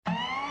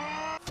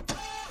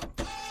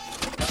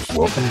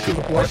Welcome to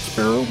the Black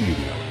Sparrow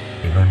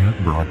Media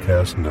Internet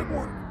Broadcast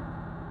Network.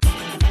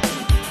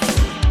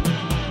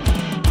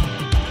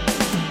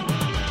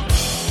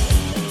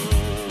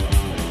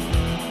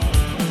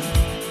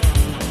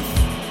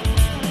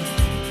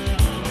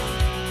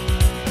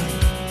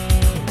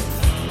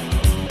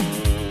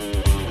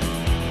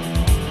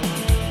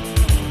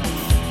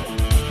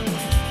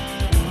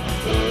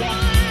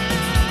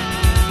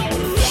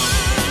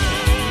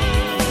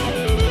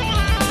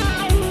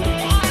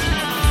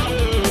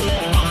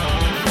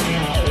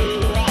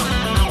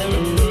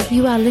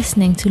 You are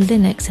listening to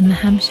Linux in the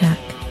Ham Shack.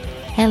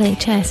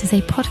 LHS is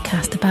a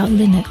podcast about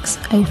Linux,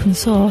 open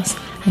source,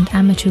 and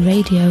amateur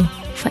radio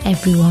for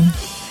everyone.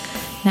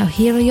 Now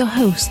here are your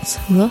hosts,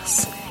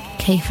 Russ,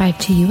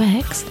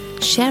 K5TUX,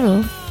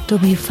 Cheryl,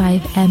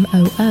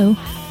 W5MOO,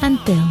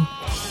 and Bill,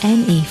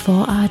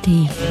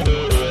 NE4RD.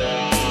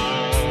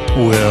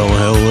 Well,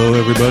 hello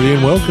everybody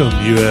and welcome.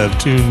 You have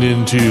tuned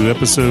into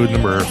episode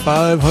number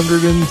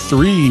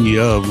 503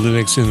 of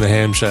Linux in the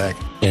Ham Shack.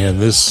 And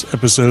this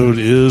episode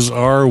is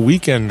our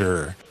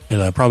weekender.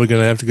 And I'm probably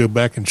going to have to go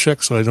back and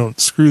check so I don't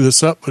screw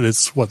this up, but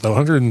it's what, the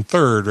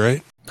 103rd,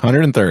 right?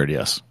 103rd,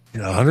 yes.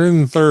 Yeah,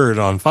 103rd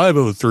on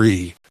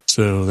 503.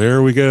 So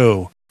there we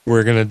go.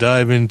 We're going to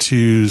dive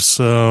into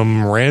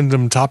some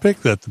random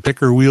topic that the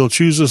picker wheel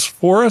chooses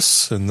for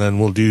us, and then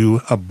we'll do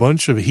a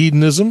bunch of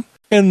hedonism,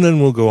 and then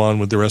we'll go on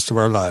with the rest of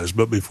our lives.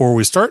 But before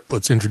we start,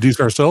 let's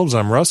introduce ourselves.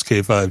 I'm Russ,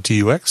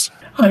 K5TUX.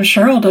 I'm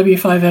Cheryl,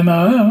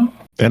 W5MOO.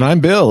 And I'm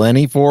Bill,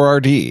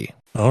 NE4RD.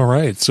 All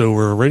right, so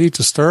we're ready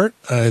to start.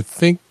 I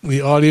think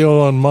the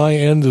audio on my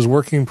end is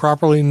working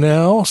properly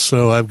now,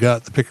 so I've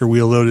got the picker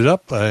wheel loaded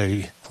up.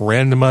 I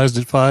randomized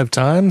it 5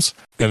 times.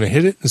 Going to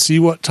hit it and see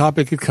what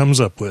topic it comes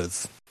up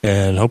with.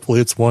 And hopefully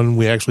it's one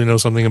we actually know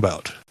something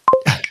about.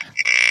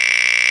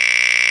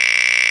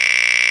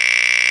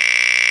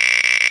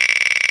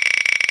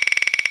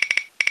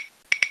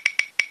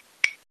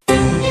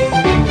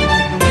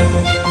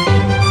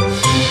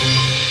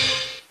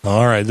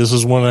 All right, this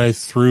is one I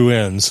threw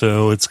in,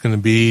 so it's going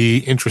to be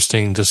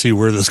interesting to see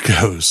where this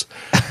goes.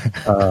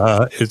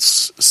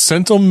 It's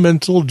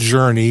Sentimental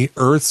Journey,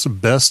 Earth's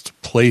Best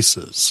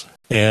Places.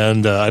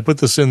 And I put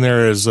this in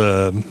there as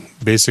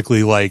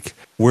basically like,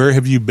 where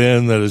have you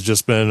been that has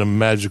just been a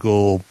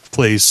magical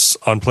place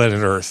on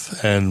planet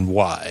Earth and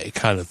why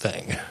kind of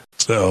thing.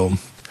 So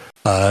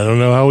I don't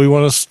know how we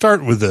want to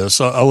start with this.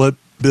 I'll let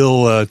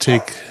Bill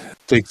take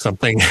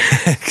something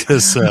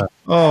because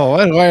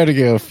why do I have to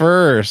go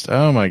first?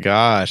 Oh my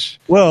gosh.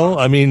 Well,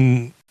 I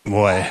mean,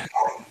 boy,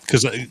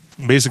 because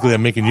basically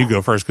I'm making you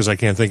go first because I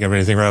can't think of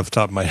anything right off the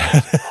top of my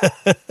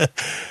head.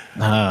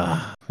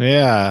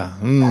 Yeah.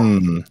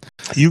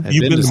 You've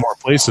been to more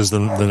places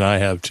than I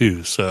have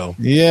too, so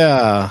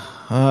yeah.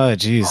 Oh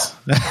geez.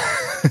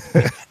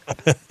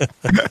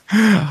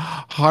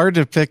 Hard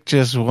to pick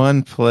just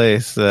one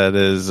place that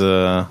is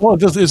well,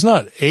 it's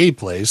not a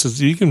place.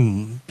 You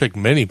can pick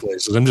many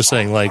places. I'm just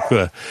saying, like,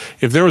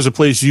 if there was a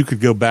place you could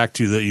go back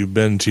to that you've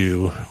been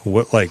to,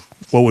 what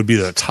would be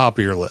the top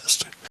of your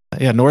list?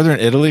 Yeah, Northern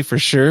Italy for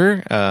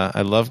sure.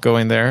 I love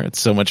going there. It's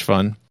so much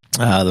fun.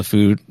 The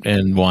food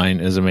and wine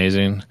is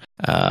amazing.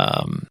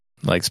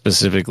 Like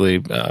specifically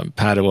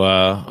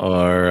Padua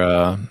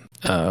or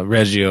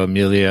Reggio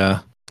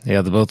Emilia.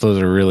 Yeah, both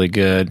those are really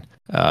good.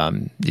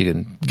 You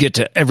can get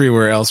to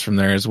everywhere else from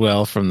there as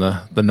well, from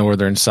the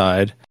northern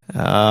side.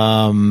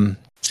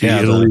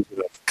 Italy's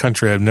a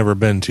country I've never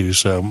been to,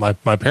 so my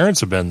parents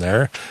have been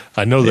there.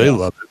 I know they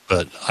love it,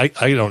 but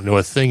I don't know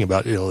a thing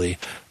about Italy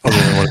other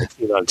than what I've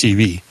seen on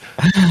TV.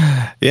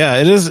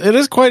 Yeah, it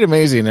is quite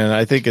amazing, and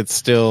I think it's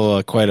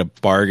still quite a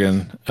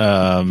bargain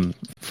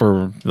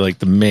for like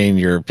the main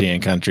European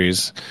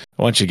countries.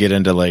 Once you get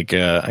into like,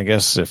 I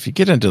guess if you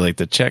get into like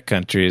the Czech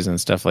countries and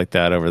stuff like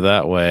that over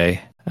that way,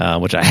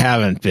 which I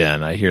haven't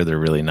been, I hear they're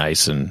really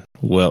nice and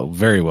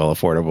very well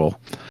affordable.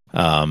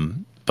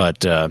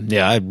 But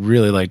I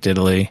really liked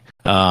Italy.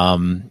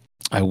 I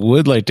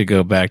would like to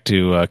go back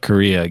to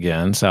Korea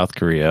again, South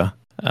Korea.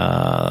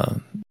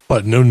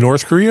 But no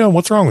North Korea?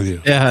 What's wrong with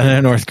you? Yeah, no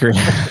North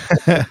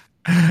Korea.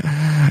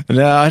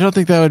 No, I don't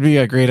think that would be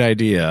a great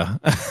idea.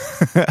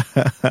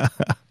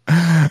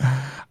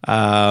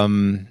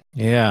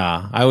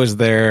 Yeah, I was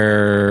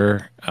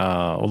there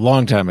a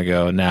long time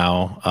ago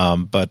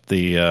now, but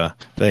they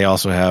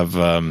also have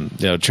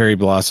cherry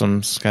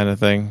blossoms kind of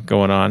thing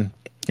going on,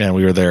 and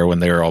we were there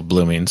when they were all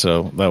blooming,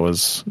 so that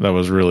was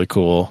really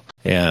cool,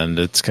 and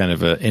it's kind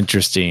of an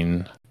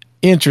interesting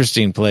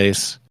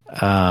place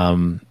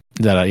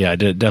that I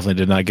definitely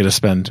did not get to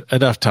spend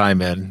enough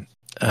time in.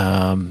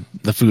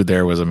 The food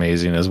there was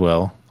amazing as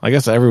well. I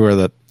guess everywhere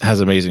that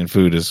has amazing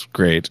food is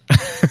great.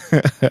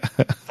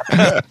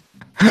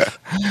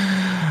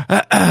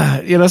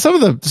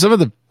 Some of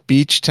the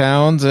beach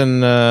towns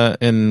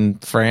in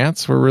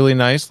France were really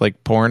nice,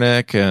 like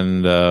Pornic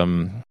and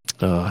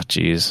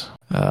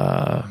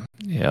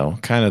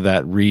kind of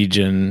that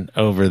region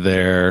over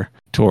there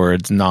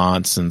towards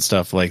Nantes and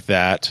stuff like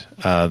that.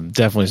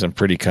 Definitely some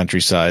pretty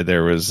countryside.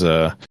 There was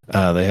they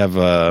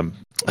have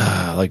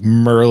like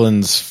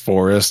Merlin's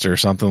Forest or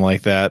something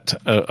like that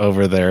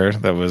over there.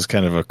 That was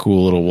kind of a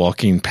cool little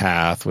walking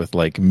path with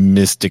like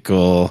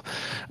mystical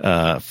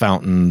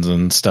fountains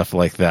and stuff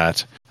like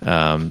that.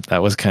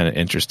 That was kind of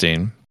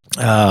interesting.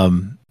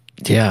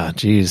 Yeah,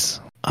 geez,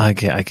 I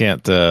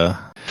can't.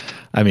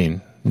 I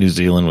mean, New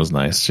Zealand was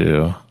nice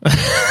too.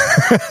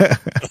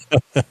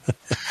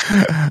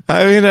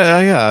 I mean,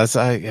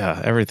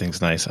 yeah,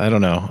 everything's nice. I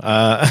don't know.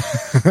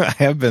 I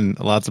have been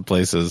lots of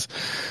places.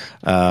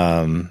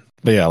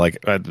 But yeah, like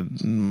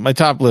my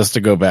top list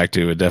to go back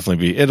to would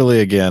definitely be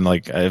Italy again.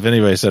 Like if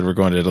anybody said we're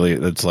going to Italy,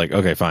 it's like,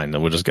 okay, fine,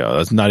 then we'll just go.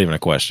 That's not even a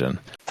question.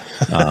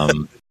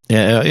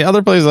 Yeah,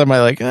 other places I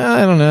might like,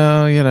 I don't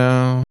know, you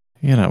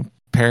know,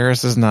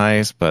 Paris is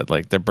nice, but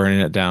like they're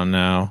burning it down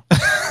now.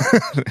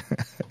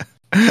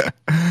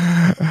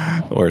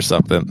 Or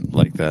something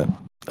like that.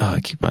 Oh,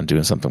 I keep on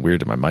doing something weird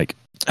to my mic.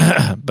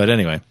 But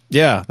anyway,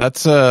 yeah,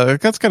 that's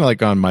kind of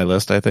like on my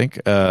list, I think,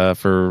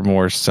 for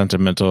more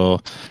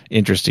sentimental,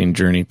 interesting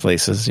journey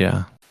places.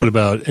 Yeah. What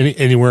about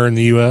anywhere in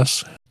the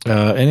U.S.?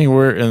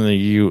 Anywhere in the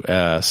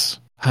U.S.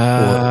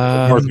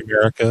 Or North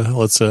America,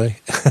 let's say.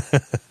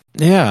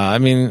 Yeah, I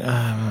mean,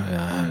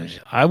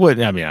 I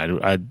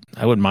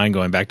wouldn't mind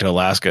going back to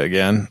Alaska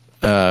again.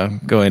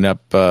 Going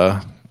up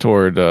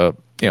toward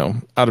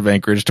out of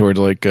Anchorage toward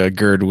like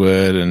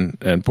Girdwood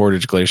and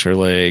Portage Glacier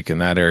Lake,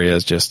 and that area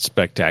is just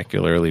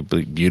spectacularly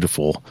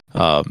beautiful.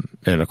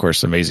 And of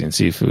course, amazing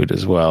seafood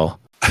as well.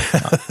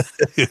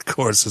 Of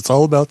course, it's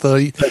all about the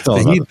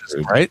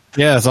hedonism, right?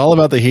 Yeah, it's all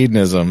about the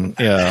hedonism.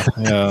 Yeah,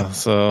 yeah.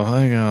 So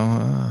I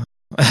go.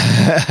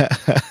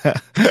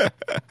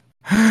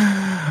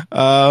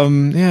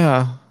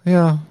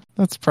 Yeah.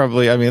 That's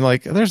probably. I mean,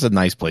 like, there's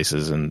nice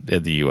places in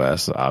the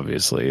U.S.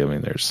 Obviously, I mean,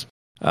 there's.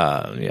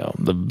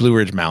 The Blue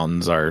Ridge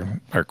Mountains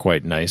are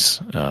quite nice.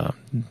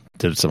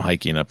 Did some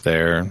hiking up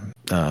there.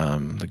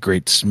 The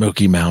Great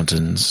Smoky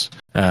Mountains,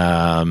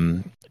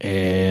 and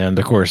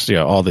of course,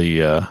 all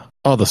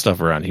the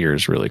stuff around here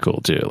is really cool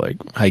too. Like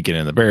hiking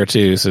in the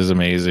Beartooth is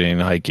amazing.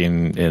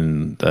 Hiking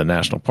in the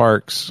national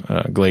parks,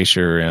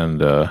 Glacier and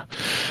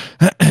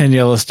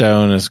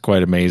Yellowstone is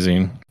quite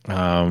amazing.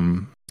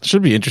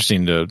 Should be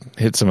interesting to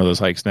hit some of those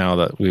hikes now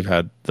that we've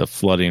had the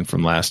flooding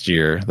from last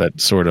year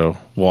that sort of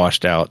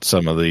washed out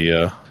some of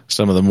the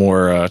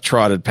more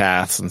trotted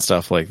paths and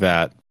stuff like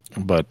that.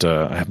 But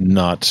I have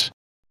not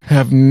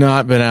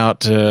been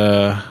out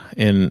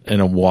in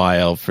a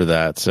while for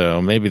that. So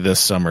maybe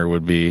this summer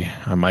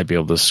I might be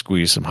able to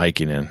squeeze some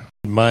hiking in.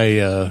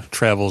 My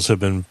travels have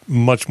been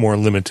much more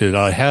limited.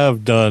 I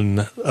have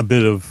done a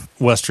bit of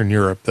Western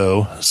Europe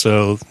though,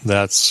 so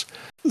that's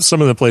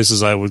some of the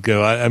places I would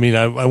go. I mean,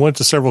 I went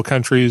to several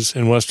countries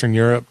in Western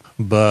Europe,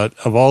 but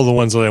of all the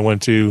ones that I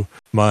went to,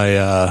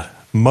 my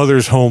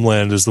mother's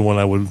homeland is the one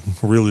I would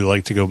really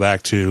like to go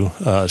back to.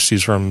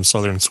 She's from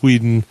southern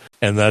Sweden,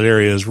 and that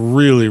area is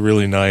really,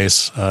 really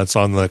nice. It's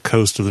on the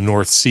coast of the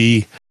North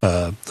Sea,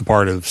 the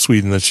part of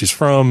Sweden that she's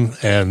from,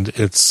 and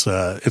it's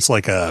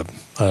like a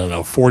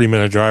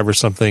 40-minute drive or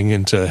something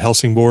into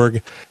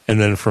Helsingborg, and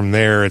then from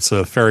there it's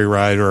a ferry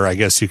ride, or I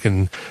guess you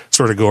can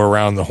sort of go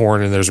around the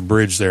Horn, and there's a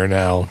bridge there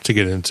now to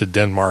get into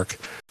Denmark.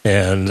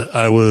 And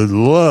I would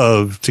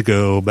love to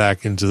go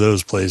back into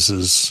those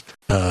places.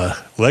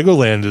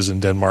 Legoland is in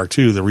Denmark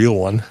too, the real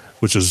one,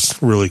 which is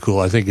really cool.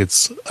 I've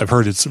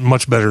heard it's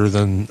much better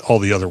than all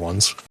the other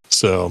ones.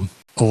 So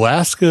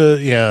Alaska,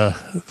 yeah.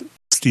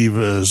 Steve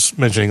is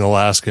mentioning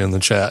Alaska in the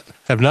chat.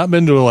 Have not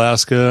been to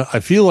Alaska.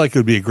 I feel like it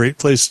would be a great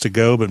place to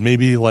go, but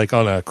maybe like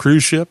on a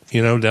cruise ship,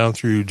 down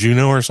through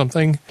Juneau or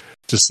something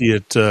to see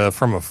it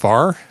from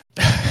afar.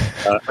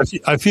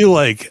 I feel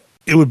like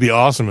it would be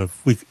awesome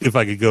if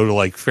I could go to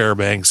like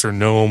Fairbanks or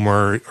Nome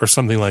or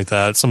something like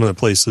that. Some of the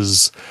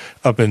places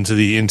up into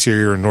the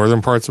interior and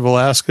northern parts of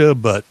Alaska,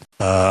 but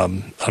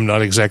I'm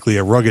not exactly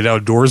a rugged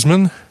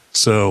outdoorsman,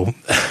 so.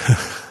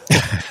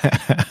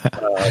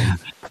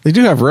 They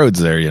do have roads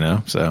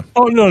there, so.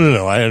 Oh,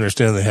 no. I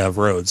understand they have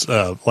roads.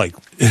 Like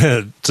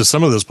to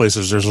some of those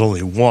places, there's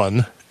only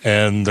one,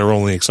 and they're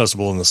only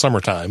accessible in the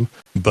summertime.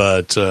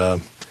 But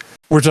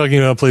we're talking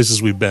about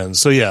places we've been.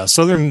 So yeah,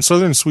 southern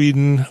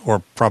Sweden,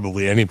 or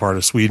probably any part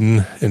of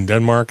Sweden and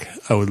Denmark,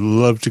 I would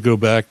love to go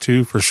back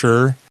to for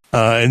sure.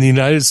 In the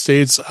United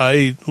States,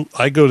 I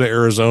go to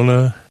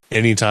Arizona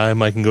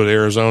anytime I can go to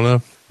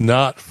Arizona.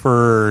 Not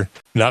for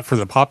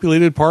the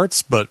populated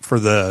parts, but for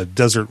the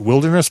desert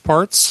wilderness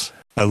parts.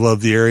 I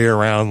love the area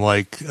around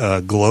like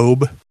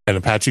Globe and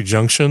Apache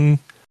Junction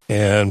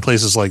and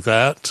places like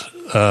that.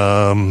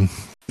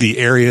 The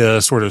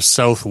area sort of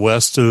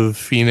southwest of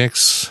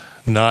Phoenix,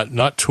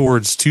 not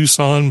towards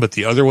Tucson, but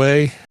the other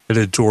way,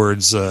 headed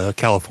towards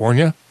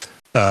California.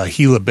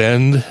 Gila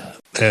Bend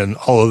and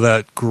all of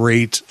that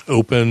great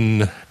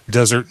open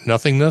desert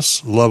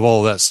nothingness. Love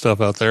all that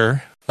stuff out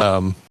there.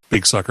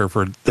 Big sucker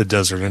for the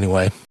desert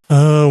anyway.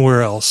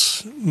 Where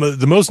else?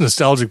 The most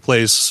nostalgic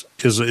place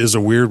is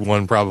a weird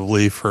one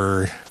probably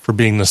for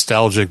being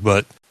nostalgic,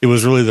 but it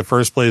was really the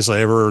first place I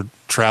ever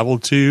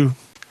traveled to.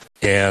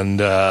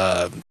 and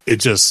it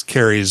just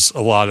carries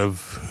a lot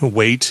of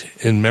weight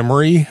in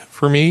memory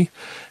for me.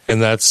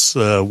 And that's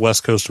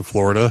west coast of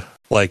Florida,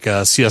 like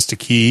Siesta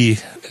Key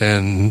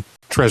and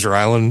Treasure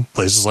Island,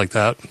 places like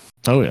that.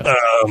 Oh,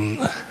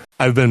 yeah.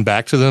 I've been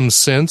back to them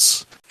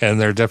since,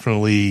 and they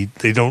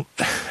don't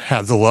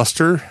have the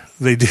luster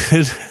they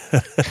did.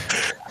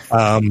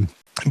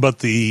 But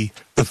the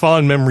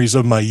fond memories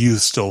of my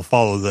youth still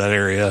follow that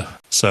area.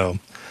 So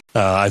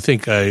I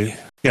think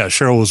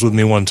Cheryl was with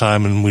me one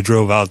time, and we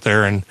drove out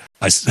there, and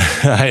I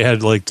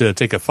had to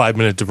take a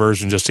 5-minute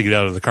diversion just to get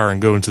out of the car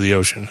and go into the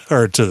ocean,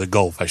 or to the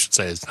Gulf, I should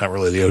say. It's not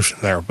really the ocean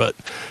there, but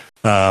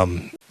I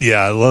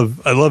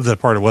love that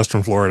part of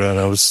Western Florida, and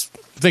I was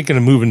thinking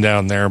of moving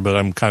down there, but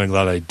I'm kind of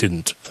glad I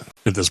didn't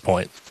at this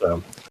point.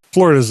 So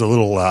Florida's a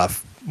little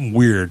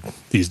weird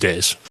these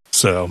days.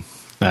 So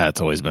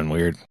it's always been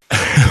weird.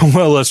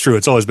 Well, that's true.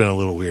 It's always been a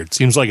little weird.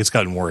 Seems like it's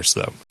gotten worse,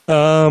 though.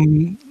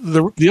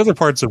 The other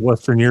parts of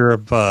Western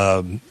Europe,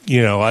 I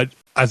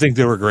think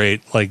they were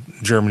great, like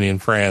Germany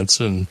and France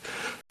and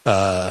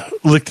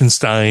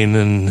Liechtenstein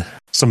and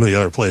some of the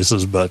other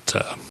places. But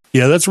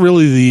that's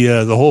really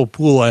the whole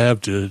pool I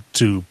have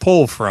to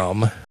pull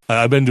from.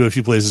 I've been to a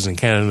few places in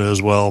Canada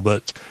as well,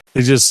 but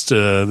they just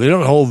they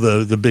don't hold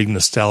the big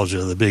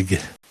nostalgia, the big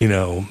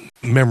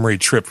memory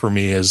trip for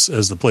me as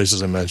the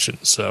places I mentioned.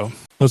 So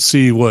let's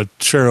see what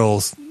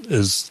Cheryl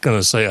is going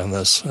to say on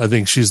this. I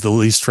think she's the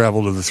least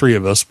traveled of the three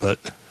of us, but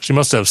she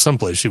must have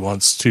someplace she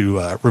wants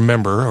to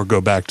remember or go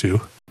back to.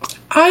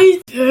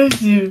 I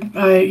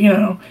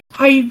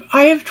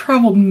have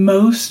traveled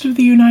most of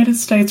the United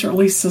States, or at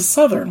least the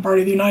southern part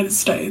of the United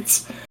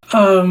States.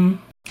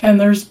 And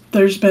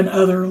there's been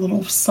other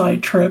little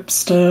side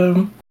trips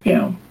to,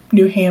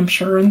 New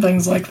Hampshire and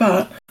things like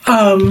that.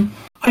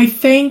 I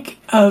think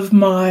of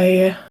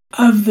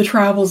the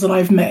travels that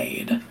I've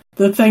made,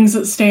 the things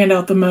that stand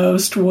out the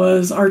most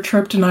was our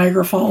trip to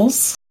Niagara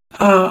Falls.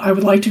 I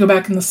would like to go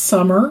back in the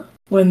summer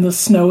when the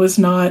snow is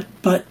not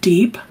butt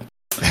deep.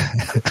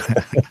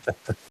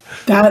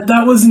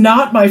 That was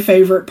not my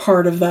favorite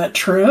part of that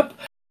trip.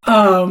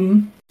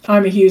 I'm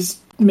a huge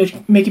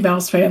Mickey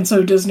Mouse fan,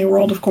 so Disney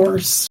World, of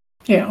course.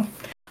 Yeah.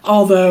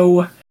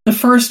 Although the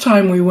first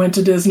time we went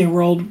to Disney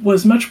World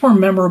was much more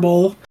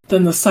memorable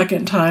than the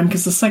second time,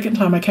 because the second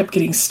time I kept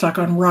getting stuck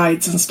on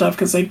rides and stuff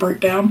because they'd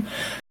break down.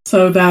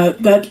 So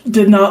that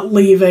did not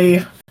leave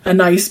a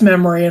nice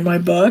memory in my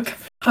book.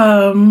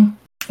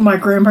 My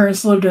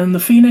grandparents lived in the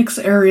Phoenix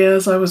area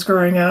as I was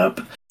growing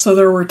up, so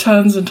there were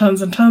tons and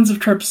tons and tons of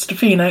trips to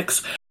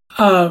Phoenix.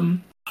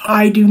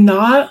 I do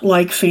not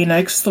like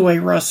Phoenix the way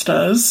Russ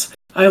does.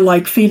 I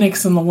like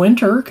Phoenix in the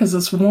winter because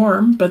it's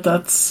warm, but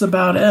that's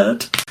about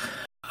it.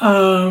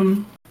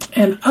 And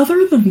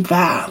other than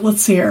that,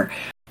 let's see here.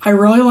 I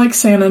really like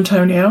San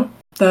Antonio.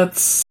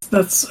 That's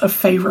a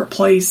favorite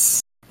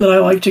place that I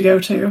like to go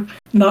to.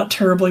 Not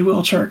terribly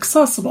wheelchair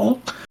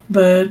accessible,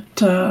 but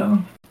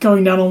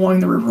going down along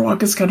the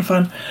Riverwalk is kind of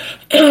fun.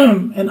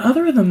 And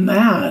other than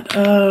that,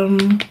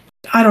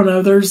 I don't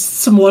know. There's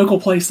some local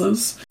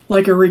places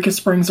like Eureka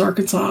Springs,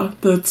 Arkansas,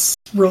 that's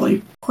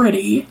really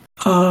pretty.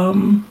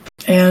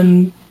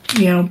 And,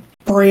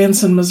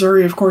 Branson,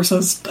 Missouri, of course,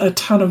 has a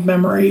ton of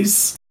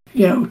memories,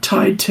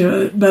 tied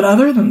to it. But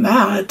other than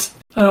that,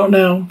 I don't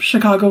know.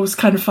 Chicago was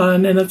kind of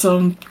fun in its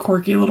own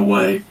quirky little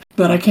way.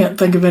 But I can't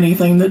think of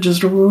anything that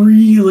just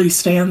really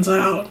stands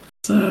out.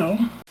 So...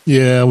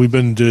 Yeah, we've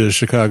been to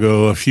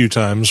Chicago a few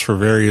times for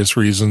various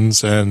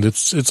reasons, and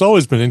it's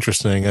always been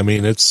interesting. I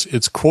mean,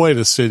 it's quite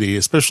a city,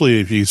 especially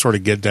if you sort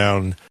of get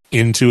down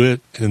into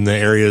it in the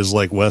areas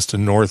like west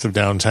and north of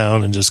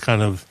downtown, and just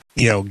kind of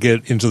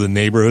get into the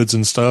neighborhoods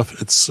and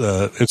stuff. It's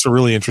a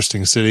really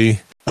interesting city,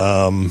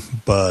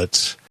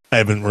 but I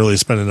haven't really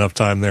spent enough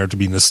time there to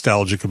be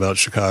nostalgic about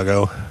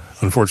Chicago,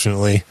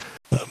 unfortunately.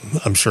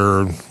 I'm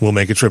sure we'll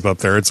make a trip up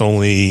there. It's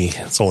only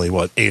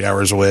what, 8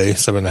 hours away,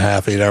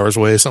 7.5, 8 hours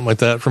away, something like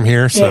that from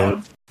here.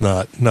 So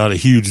not a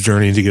huge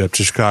journey to get up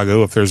to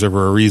Chicago if there's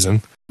ever a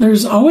reason.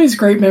 There's always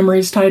great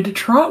memories tied to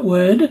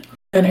Trotwood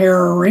and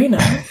Hara Arena.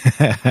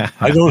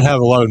 I don't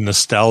have a lot of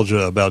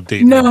nostalgia about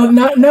Dayton. No,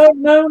 not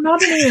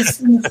any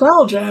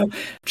nostalgia.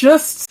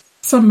 Just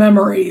some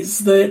memories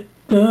that.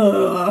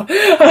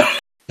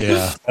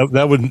 Yeah,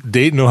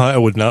 Dayton,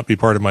 Ohio would not be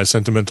part of my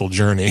sentimental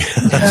journey.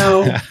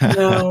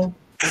 No.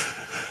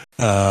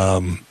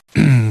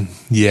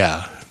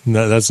 Yeah,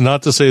 no, that's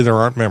not to say there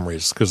aren't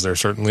memories, because there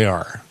certainly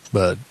are.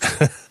 But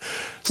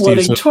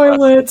flooding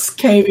toilets,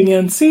 caving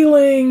in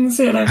ceilings,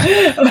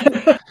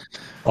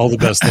 all the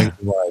best things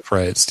in life,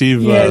 right?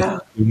 Steve,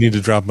 we need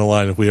to drop him a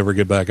line if we ever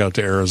get back out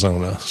to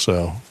Arizona.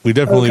 So we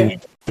definitely,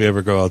 if we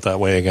ever go out that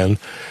way again,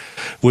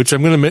 which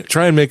I'm going to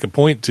try and make a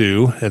point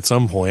to at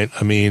some point.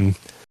 I mean,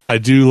 I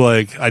do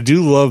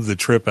love the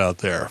trip out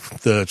there.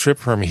 The trip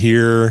from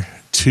here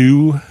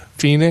to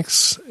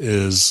Phoenix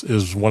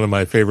is one of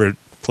my favorite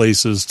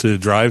places to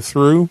drive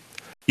through,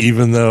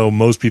 even though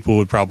most people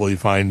would probably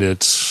find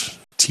it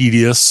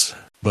tedious.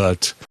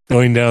 But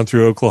going down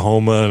through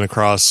Oklahoma and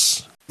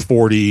across,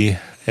 40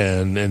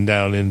 and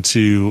down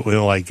into,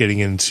 like getting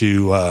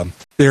into the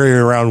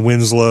area around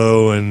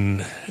Winslow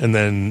and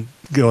then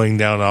going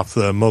down off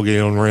the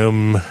Mogollon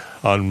Rim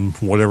on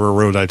whatever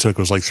road I took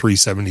was like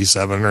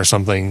 377 or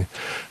something,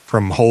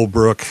 from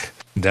Holbrook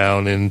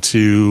down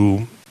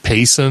into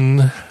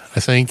Payson, I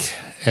think,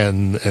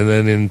 and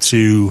then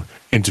into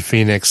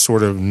Phoenix,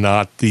 sort of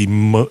not the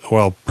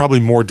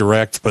probably more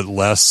direct but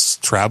less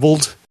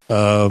traveled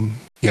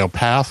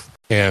path.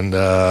 And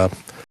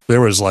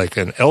there was like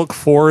an elk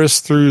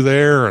forest through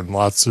there and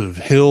lots of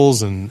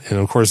hills and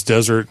of course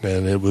desert,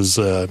 and it was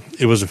a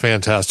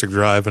fantastic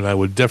drive, and I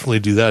would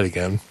definitely do that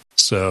again.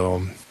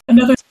 So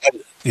another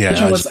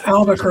was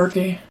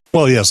Albuquerque.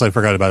 Well, yes, I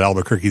forgot about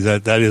Albuquerque.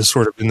 That is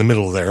sort of in the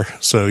middle there.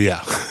 So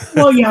yeah.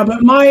 Well, yeah,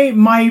 but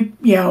my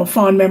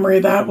fond memory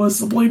of that was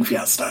the Balloon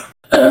Fiesta.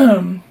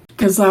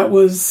 Because that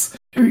was,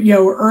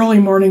 early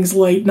mornings,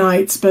 late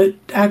nights, but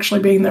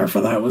actually being there for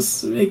that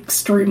was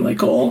extremely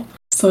cool.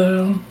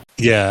 So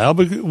yeah,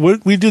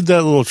 we did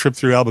that little trip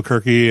through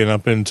Albuquerque and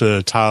up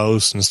into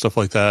Taos and stuff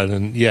like that,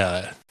 and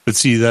yeah. But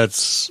see,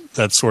 that's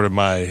sort of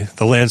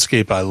the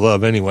landscape I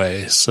love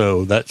anyway.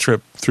 So that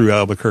trip through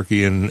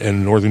Albuquerque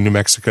and northern New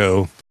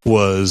Mexico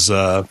was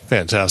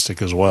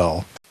fantastic as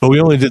well. But we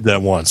only did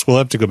that once. We'll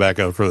have to go back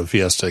out for the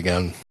Fiesta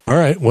again. All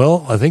right.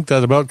 Well, I think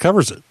that about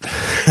covers it.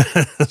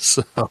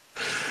 So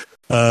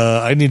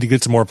I need to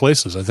get to more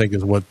places, I think,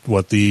 is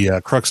what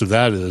the crux of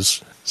that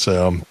is.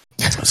 So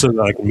that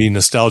I can be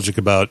nostalgic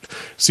about.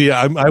 See,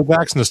 I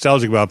wax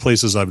nostalgic about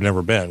places I've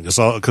never been,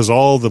 because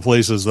all the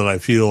places that I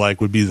feel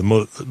like would be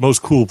the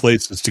most cool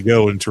places to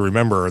go and to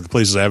remember are the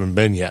places I haven't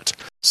been yet.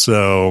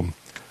 So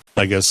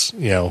I guess,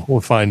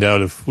 we'll find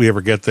out if we ever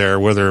get there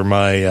whether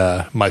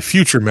my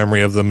future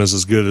memory of them is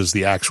as good as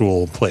the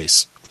actual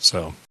place.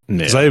 So,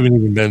 because I haven't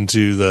even been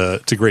to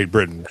Great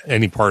Britain,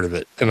 any part of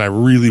it, and I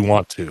really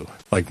want to,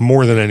 like,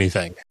 more than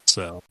anything.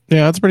 So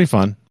yeah, it's pretty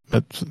fun.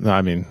 But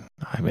I mean,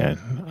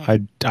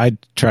 I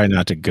try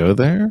not to go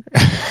there.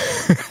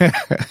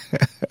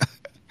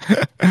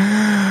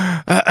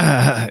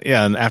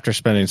 Yeah, and after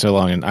spending so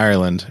long in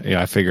Ireland,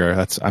 I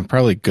figure I'm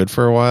probably good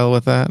for a while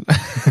with that.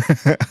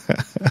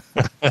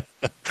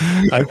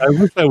 I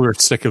wish I were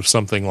sick of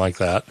something like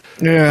that.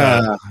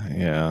 Yeah.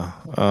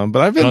 But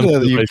I've been to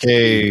the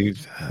UK,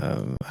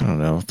 I don't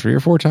know, 3 or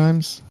 4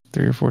 times.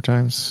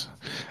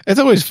 It's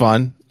always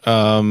fun.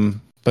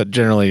 But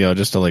generally,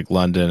 just to like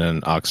London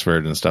and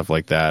Oxford and stuff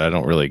like that, I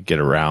don't really get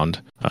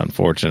around,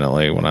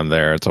 unfortunately, when I'm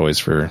there. It's always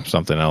for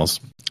something else.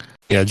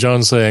 Yeah,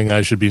 John's saying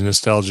I should be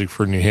nostalgic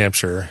for New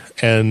Hampshire,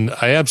 and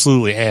I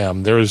absolutely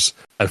am.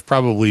 I've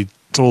probably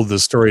told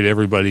this story to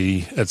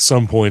everybody at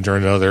some point or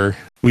another.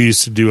 We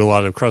used to do a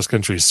lot of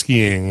cross-country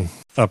skiing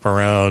up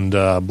around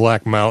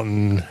Black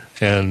Mountain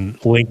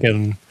and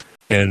Lincoln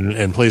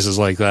and places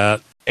like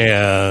that,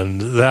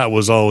 and that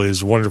was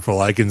always wonderful.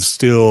 I can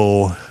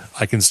still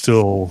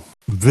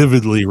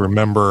vividly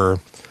remember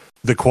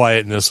the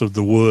quietness of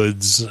the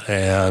woods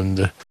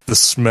and the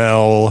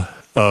smell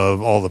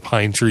of all the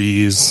pine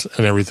trees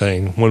and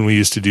everything when we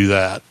used to do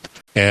that.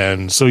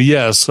 And so,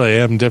 yes, I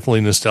am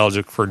definitely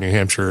nostalgic for New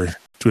Hampshire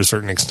to a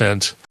certain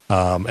extent.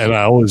 And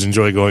I always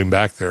enjoy going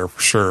back there for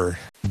sure.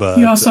 But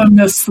you also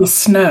miss the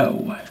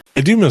snow.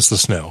 I do miss the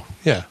snow.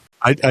 Yeah.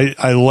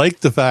 I like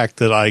the fact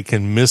that I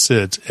can miss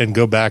it and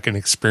go back and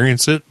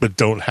experience it, but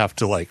don't have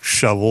to like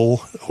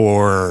shovel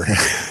or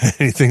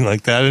anything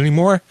like that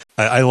anymore.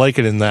 I like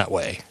it in that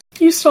way.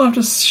 You still have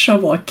to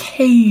shovel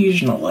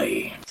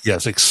occasionally.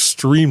 Yes,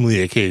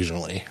 extremely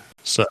occasionally.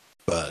 So,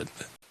 but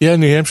yeah,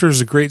 New Hampshire is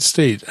a great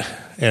state.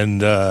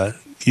 And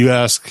you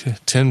ask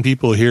 10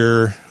 people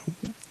here,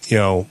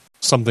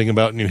 something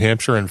about New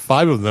Hampshire, and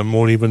 5 of them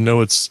won't even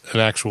know it's an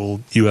actual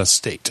U.S.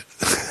 state.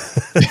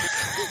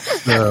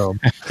 So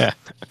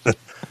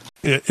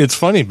it's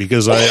funny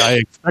because I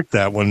expect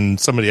that when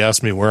somebody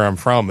asks me where I'm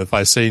from, if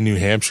I say New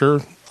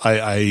Hampshire,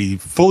 I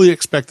fully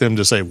expect them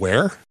to say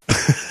where.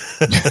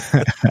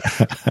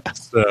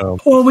 So,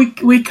 well,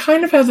 we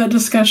kind of had that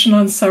discussion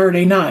on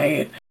Saturday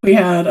night. We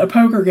had a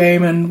poker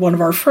game and one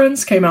of our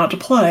friends came out to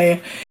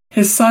play.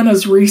 His son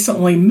has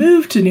recently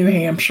moved to New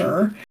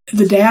Hampshire.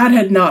 The dad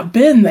had not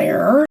been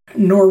there,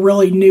 nor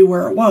really knew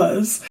where it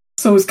was.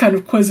 So was kind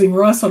of quizzing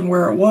Russ on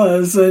where it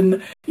was.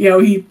 And,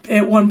 he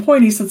at one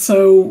point he said,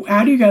 so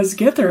how do you guys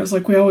get there? It's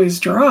like, we always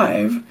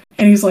drive.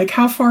 And he's like,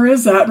 how far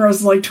is that? And Russ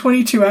is like,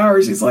 22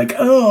 hours. He's like,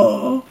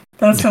 oh,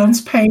 that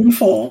sounds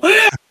painful.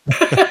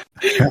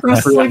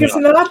 Russ is like, it's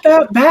not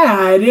that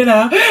bad,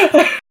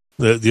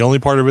 The only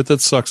part of it that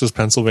sucks is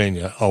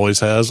Pennsylvania. Always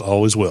has,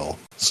 always will.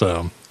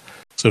 So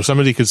if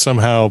somebody could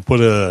somehow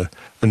put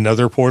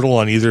another portal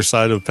on either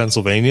side of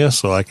Pennsylvania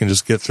so I can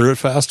just get through it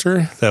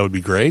faster, that would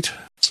be great.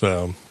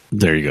 So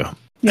there you go.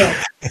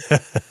 Yeah.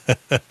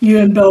 You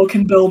and Bill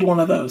can build one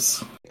of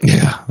those.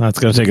 Yeah, that's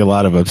going to take a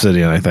lot of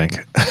obsidian, I think.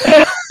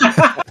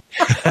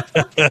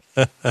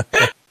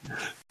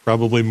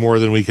 Probably more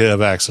than we could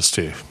have access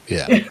to.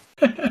 Yeah.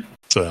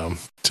 So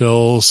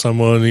tell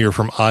someone you're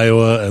from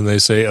Iowa and they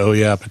say, oh,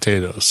 yeah,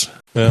 potatoes.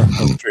 Yeah,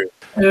 that's true.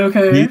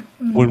 Okay.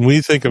 when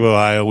we think of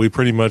Iowa, we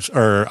pretty much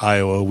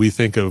we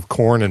think of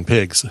corn and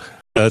pigs.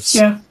 That's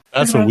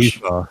what we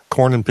saw.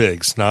 Corn and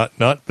pigs, not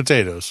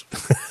potatoes.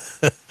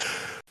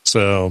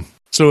 So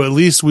at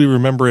least we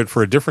remember it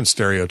for a different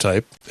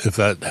stereotype, if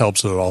that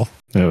helps at all.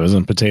 It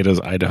wasn't potatoes,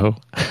 Idaho.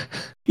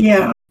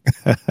 Yeah.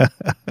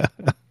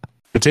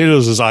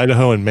 Potatoes is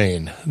Idaho and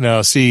Maine.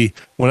 Now, see,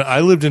 when I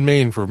lived in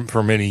Maine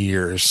for many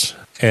years,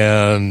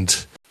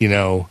 and,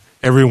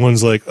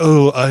 everyone's like,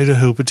 oh,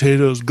 Idaho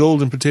potatoes,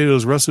 golden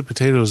potatoes, russet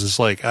potatoes. It's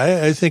like,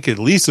 I think at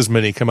least as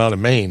many come out of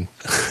Maine.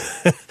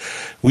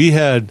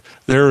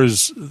 There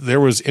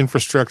was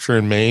infrastructure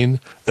in Maine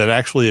that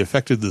actually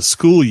affected the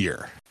school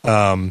year.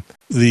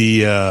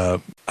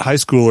 The high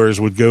schoolers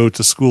would go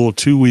to school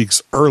 2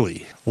 weeks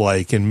early,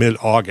 like in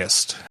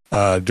mid-August,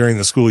 during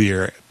the school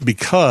year,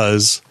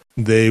 because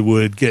they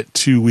would get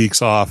 2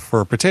 weeks off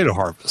for potato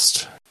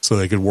harvest, so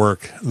they could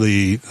work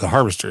the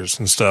harvesters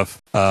and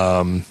stuff.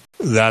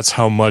 That's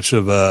how much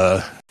of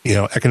a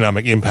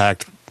economic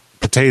impact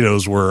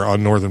potatoes were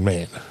on northern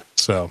Maine.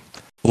 So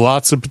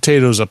lots of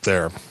potatoes up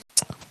there.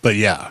 But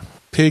yeah,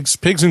 pigs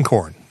and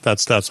corn.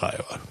 That's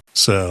Iowa.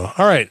 So,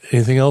 all right.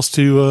 Anything else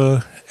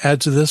to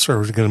add to this, or are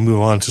we going to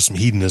move on to some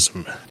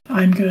hedonism?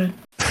 I'm good.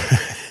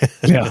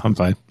 Yeah, I'm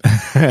fine.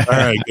 All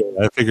right, good.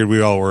 I figured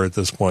we all were at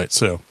this point.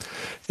 So,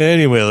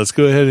 anyway, let's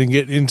go ahead and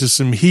get into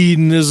some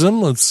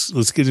hedonism.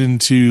 Let's get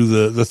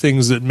into the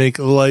things that make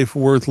life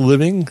worth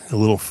living. A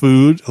little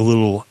food, a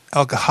little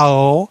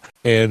alcohol,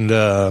 and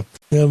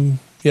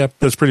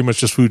that's pretty much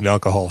just food and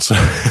alcohol. So,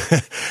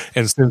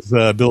 and since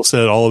Bill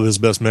said all of his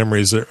best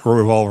memories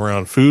revolve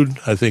around food,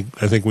 I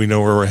think we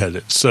know where we're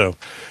headed. So,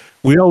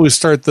 we always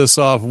start this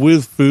off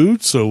with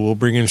food. So we'll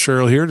bring in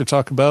Cheryl here to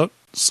talk about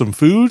some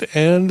food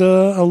and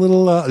a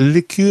little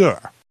liqueur.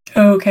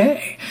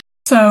 Okay.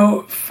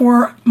 So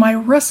for my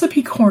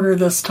recipe corner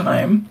this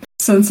time,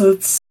 since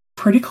it's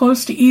pretty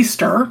close to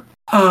Easter,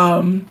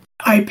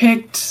 I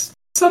picked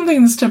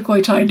something that's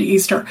typically tied to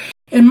Easter.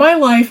 In my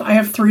life, I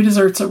have 3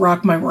 desserts that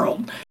rock my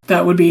world.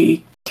 That would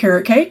be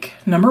carrot cake,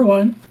 number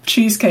 1,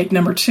 cheesecake,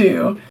 number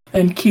 2,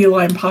 and key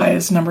lime pie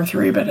is number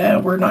 3,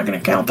 but we're not going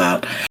to count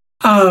that.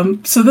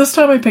 So this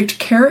time I picked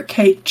carrot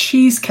cake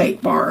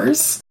cheesecake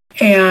bars,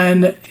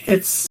 and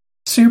it's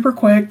super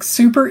quick,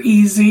 super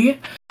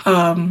easy.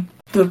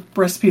 The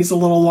recipe's a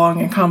little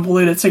long and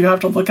convoluted, so you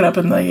have to look it up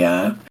in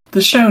the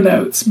show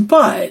notes.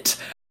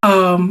 But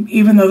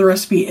even though the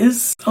recipe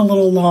is a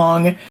little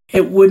long,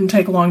 it wouldn't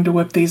take long to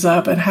whip these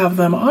up and have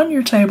them on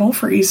your table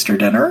for Easter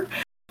dinner,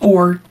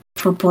 or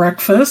for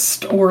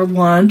breakfast, or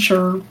lunch,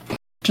 or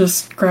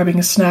just grabbing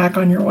a snack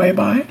on your way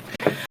by.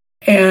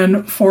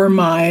 And for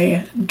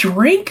my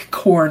drink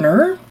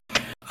corner,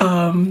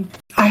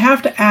 I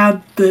have to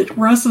add that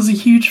Russ is a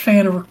huge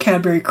fan of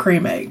Cadbury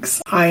cream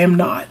eggs. I am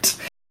not.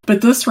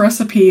 But this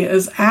recipe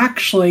is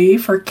actually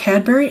for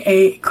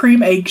Cadbury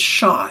cream egg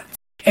shots.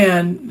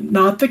 And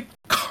not the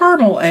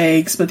caramel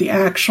eggs, but the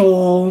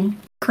actual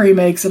cream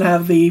eggs that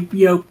have the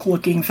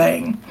yolk-looking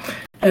thing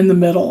in the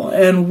middle.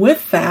 And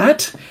with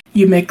that,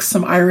 you mix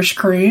some Irish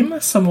cream,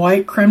 some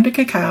white creme de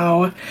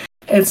cacao,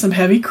 and some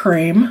heavy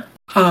cream.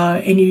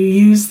 And you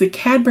use the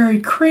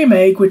Cadbury cream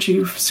egg, which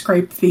you've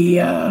scraped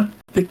the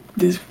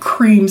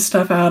cream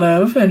stuff out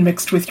of and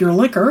mixed with your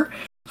liquor.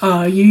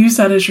 You use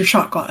that as your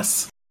shot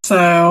glass.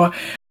 So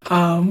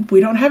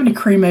we don't have any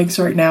cream eggs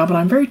right now, but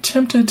I'm very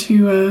tempted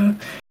to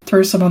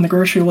throw some on the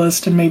grocery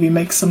list and maybe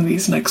make some of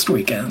these next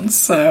weekend.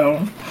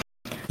 So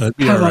that'd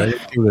be all right.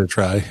 Give it a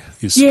try.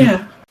 You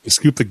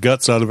scoop the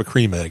guts out of a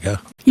cream egg, huh?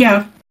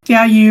 Yeah.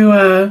 You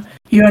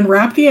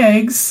unwrap the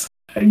eggs.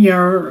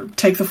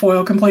 Take the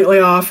foil completely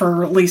off,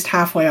 or at least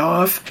halfway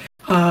off.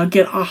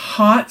 Get a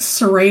hot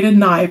serrated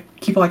knife.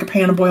 Keep like a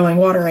pan of boiling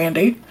water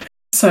handy,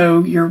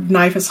 so your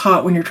knife is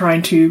hot when you're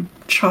trying to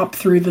chop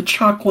through the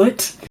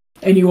chocolate,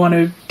 and you want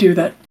to do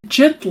that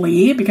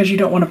gently because you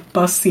don't want to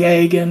bust the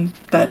egg, and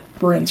that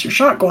ruins your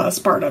shot glass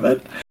part of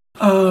it.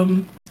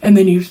 And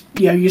then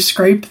you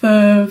scrape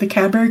the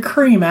Cadbury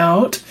cream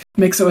out,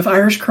 mix it with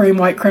Irish cream,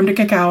 white creme de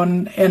cacao,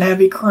 and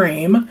heavy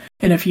cream.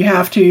 And if you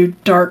have to,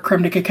 dark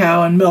creme de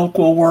cacao and milk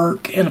will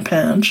work in a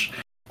pinch.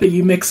 But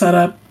you mix that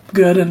up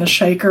good in a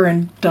shaker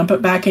and dump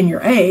it back in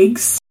your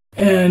eggs.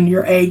 And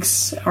your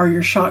eggs are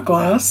your shot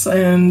glass,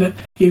 and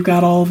you've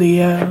got all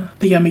the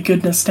yummy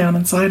goodness down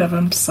inside of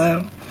them.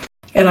 So,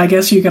 and I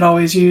guess you could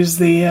always use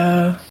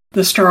the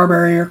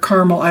strawberry or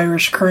caramel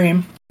Irish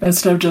cream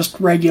instead of just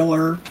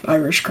regular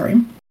Irish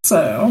cream.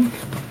 So,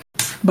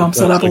 bumps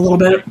it up a little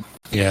bit.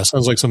 Yeah,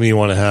 sounds like something you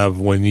want to have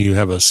when you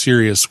have a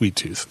serious sweet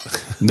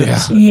tooth.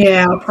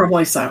 Yeah,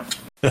 probably so.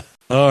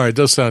 All right, it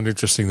does sound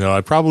interesting, though.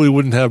 I probably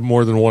wouldn't have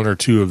more than 1 or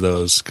 2 of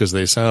those because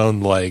they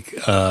sound like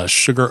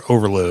sugar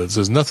overloads.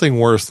 There's nothing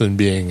worse than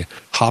being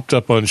hopped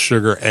up on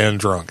sugar and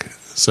drunk.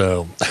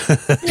 So,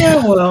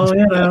 yeah,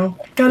 well,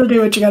 gotta do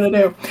what you gotta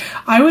do.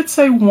 I would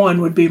say 1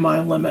 would be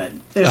my limit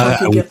if I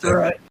could get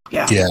through it.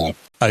 Yeah,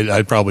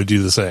 I'd probably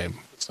do the same.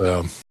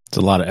 So it's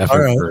a lot of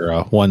effort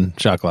for 1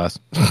 shot glass.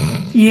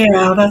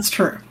 Yeah, that's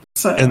true.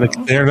 So, And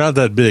they're not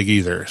that big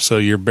either, so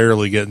you're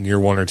barely getting your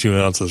 1 or 2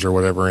 ounces or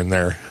whatever in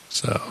there.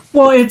 So,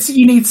 well,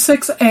 you need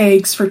 6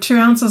 eggs for 2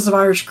 ounces of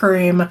Irish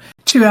cream,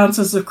 2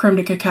 ounces of creme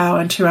de cacao,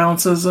 and 2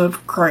 ounces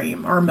of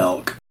cream or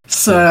milk.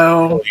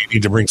 So you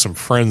need to bring some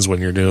friends when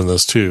you're doing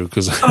this too,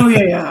 because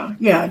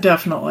yeah,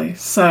 definitely.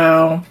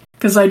 So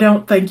because I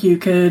don't think you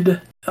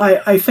could.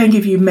 I think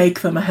if you make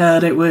them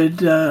ahead, it would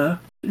the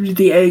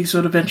eggs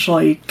would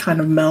eventually kind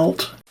of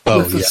melt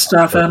with the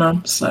stuff in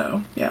them.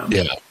 So yeah.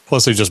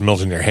 Plus, they just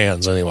melt in your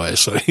hands anyway.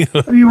 So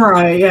you're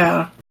right.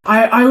 Yeah,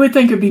 I would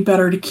think it'd be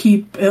better to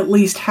keep at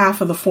least half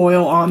of the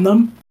foil on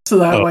them, so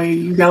that way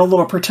you got a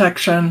little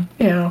protection.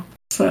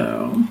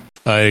 So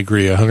I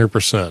agree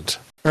 100%.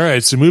 All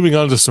right, so moving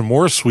on to some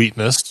more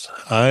sweetness,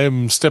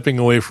 I'm stepping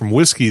away from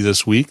whiskey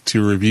this week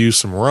to review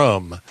some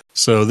rum.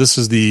 So this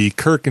is the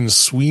Kirk and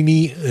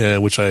Sweeney,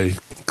 which I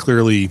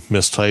clearly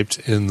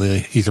mistyped in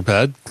the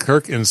Etherpad,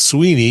 Kirk and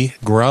Sweeney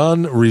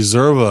Gran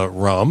Reserva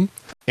rum.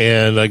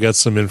 And I got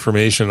some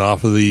information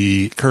off of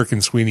the Kirk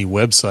and Sweeney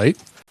website.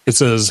 It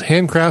says,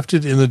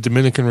 handcrafted in the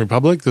Dominican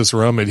Republic, this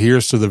rum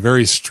adheres to the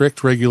very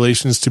strict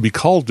regulations to be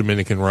called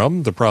Dominican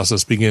rum. The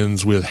process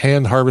begins with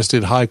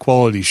hand-harvested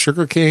high-quality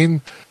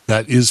sugarcane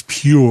that is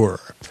pure.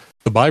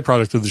 The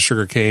byproduct of the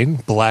sugarcane,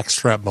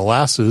 blackstrap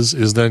molasses,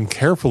 is then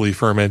carefully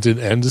fermented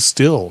and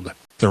distilled.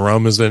 The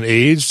rum is then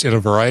aged in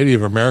a variety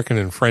of American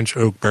and French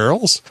oak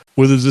barrels,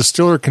 with the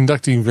distiller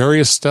conducting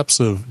various steps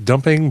of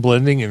dumping,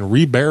 blending, and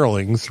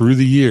rebarreling through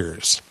the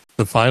years.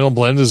 The final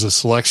blend is a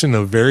selection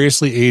of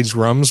variously aged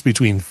rums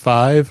between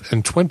 5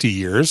 and 20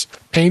 years,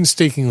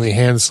 painstakingly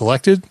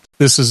hand-selected.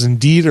 This is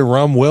indeed a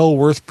rum well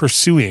worth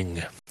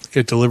pursuing.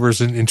 It delivers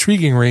an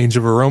intriguing range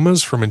of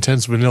aromas from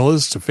intense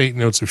vanillas to faint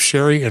notes of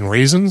sherry and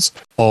raisins,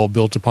 all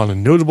built upon a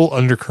notable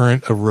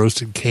undercurrent of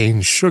roasted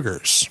cane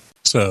sugars.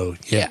 So,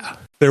 yeah.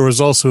 There was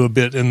also a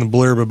bit in the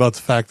blurb about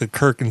the fact that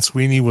Kirk and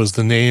Sweeney was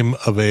the name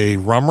of a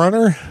rum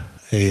runner,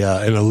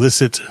 an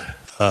illicit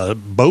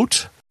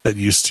boat that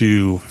used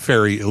to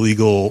ferry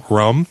illegal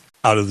rum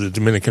out of the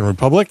Dominican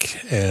Republic,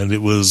 and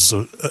it was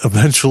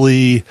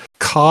eventually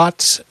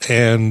caught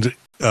and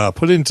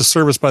put into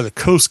service by the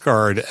Coast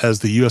Guard as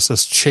the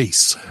USS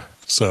Chase.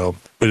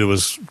 But it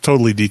was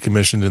totally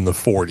decommissioned in the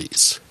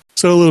 40s.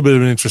 So a little bit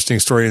of an interesting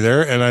story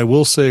there, and I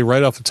will say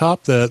right off the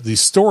top that the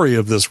story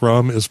of this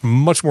rum is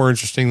much more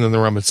interesting than the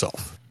rum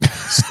itself.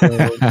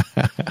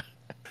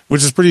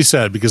 Which is pretty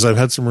sad because I've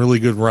had some really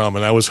good rum,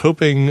 and I was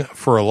hoping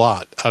for a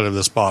lot out of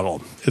this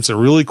bottle. It's a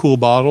really cool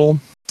bottle.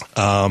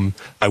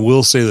 I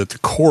will say that the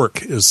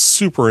cork is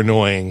super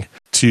annoying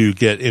to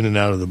get in and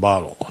out of the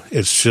bottle.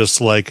 It's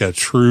just like a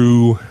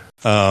true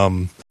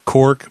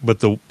cork,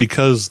 but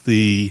because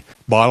the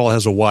bottle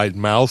has a wide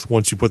mouth,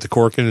 once you put the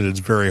cork in it, it's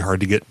very hard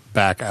to get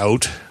back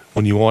out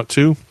when you want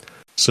to.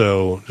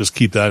 So just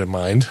keep that in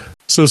mind.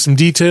 So some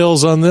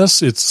details on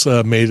this. It's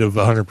made of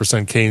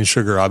 100% cane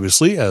sugar,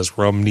 obviously, as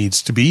rum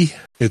needs to be.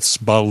 It's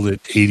bottled at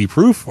 80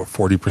 proof, or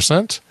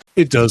 40%.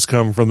 It does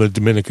come from the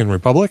Dominican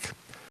Republic.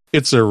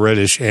 It's a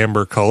reddish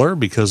amber color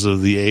because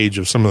of the age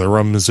of some of the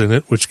rums in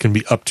it, which can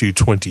be up to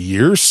 20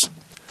 years.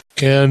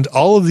 And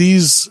all of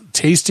these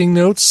tasting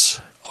notes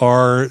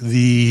are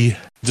the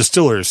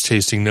distiller's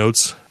tasting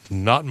notes,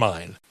 not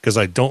mine, because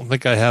I don't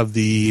think I have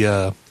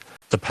the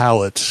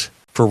palate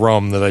for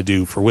rum that I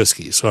do for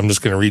whiskey. So I'm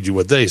just going to read you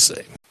what they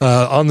say.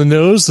 On the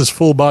nose, this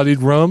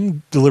full-bodied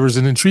rum delivers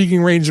an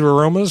intriguing range of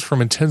aromas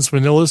from intense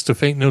vanillas to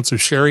faint notes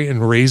of sherry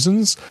and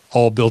raisins,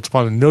 all built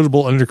upon a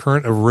notable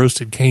undercurrent of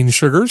roasted cane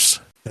sugars.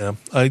 Yeah,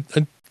 I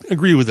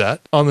agree with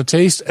that. On the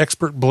taste,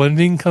 expert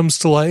blending comes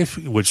to life,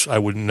 which I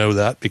wouldn't know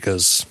that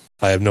because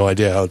I have no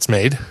idea how it's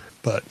made.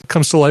 But it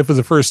comes to life with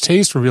the first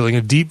taste, revealing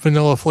a deep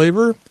vanilla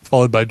flavor,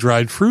 followed by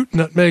dried fruit,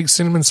 nutmeg,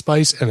 cinnamon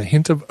spice, and a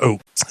hint of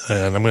oak.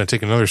 And I'm going to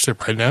take another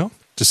sip right now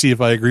to see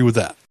if I agree with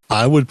that.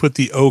 I would put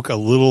the oak a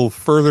little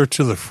further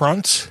to the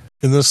front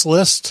in this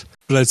list,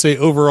 but I'd say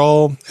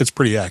overall it's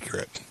pretty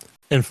accurate.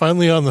 And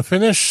finally on the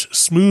finish,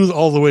 smooth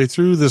all the way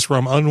through, this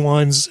rum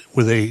unwinds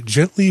with a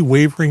gently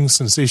wavering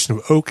sensation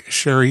of oak,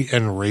 sherry,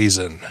 and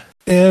raisin.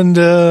 And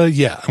I'm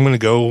going to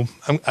go,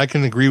 I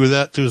can agree with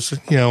that to,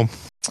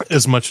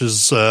 as much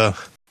as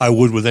I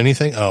would with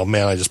anything. Oh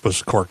man, I just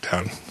pushed the cork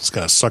down. It's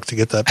going to suck to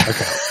get that back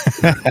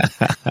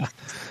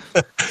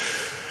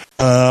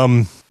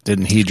out.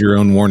 Didn't heed your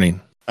own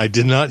warning. I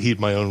did not heed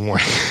my own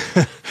warning.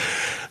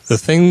 The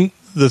thing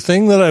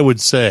that I would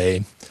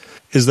say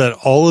is that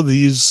all of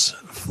these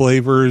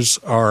flavors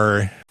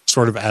are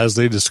sort of as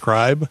they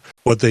describe.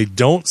 What they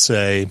don't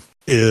say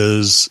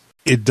is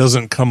it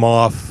doesn't come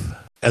off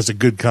as a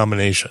good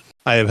combination.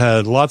 I have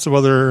had lots of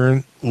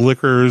other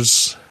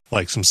liquors,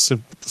 like some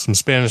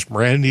Spanish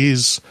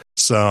brandies,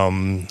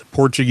 some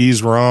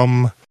Portuguese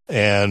rum,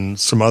 and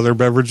some other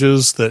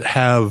beverages that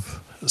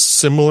have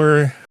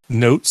similar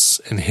notes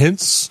and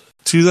hints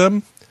to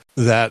them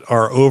that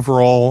are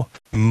overall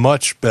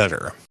much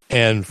better.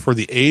 And for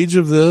the age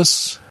of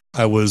this,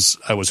 I was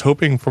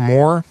hoping for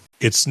more.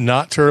 It's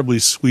not terribly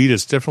sweet.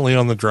 It's definitely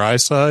on the dry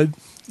side,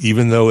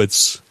 even though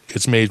it's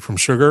made from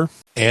sugar.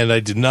 and I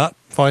did not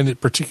find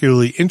it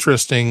particularly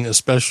interesting,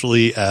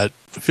 especially at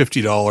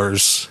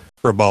 $50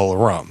 for a bottle of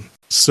rum.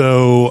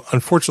 So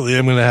unfortunately,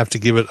 I'm going to have to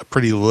give it a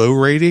pretty low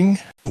rating,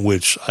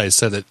 which I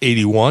set at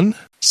 81.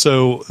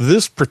 So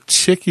this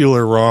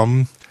particular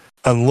rum,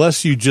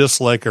 unless you just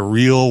like a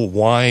real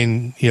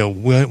wine,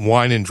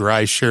 wine and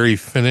dry sherry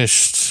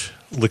finished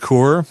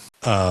liqueur,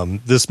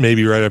 this may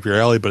be right up your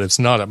alley, but it's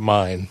not at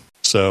mine.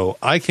 So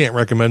I can't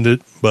recommend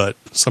it, but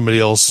somebody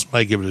else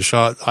might give it a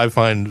shot. I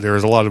find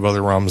there's a lot of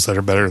other rums that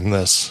are better than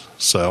this.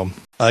 So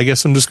I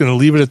guess I'm just going to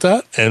leave it at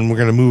that, and we're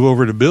going to move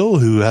over to Bill,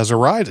 who has a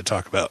rye to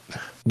talk about.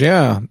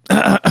 Yeah,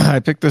 I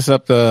picked this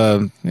up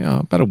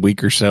about a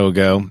week or so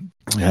ago.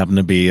 It happened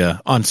to be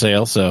on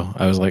sale, so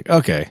I was like,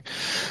 okay.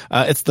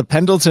 It's the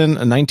Pendleton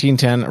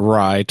 1910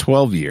 Rye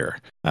 12-year.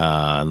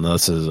 And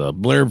this is a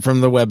blurb from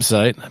the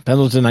website.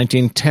 Pendleton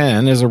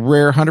 1910 is a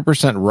rare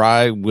 100%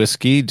 rye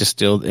whiskey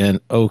distilled in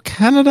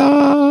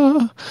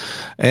Canada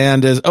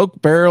and is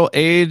oak barrel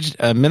aged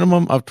a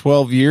minimum of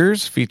 12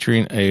 years,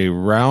 featuring a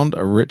round,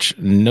 rich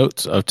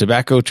notes of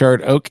tobacco,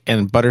 charred oak,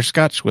 and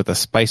butterscotch with a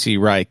spicy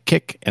rye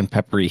kick and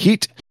peppery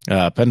heat.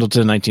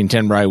 Pendleton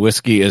 1910 rye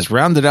whiskey is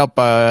rounded out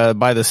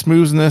by the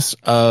smoothness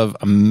of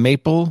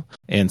maple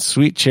and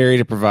sweet cherry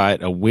to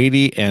provide a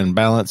weighty and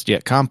balanced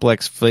yet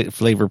complex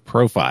flavor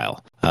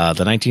profile. The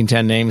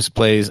 1910 names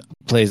plays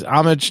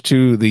homage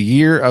to the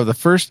year of the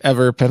first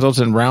ever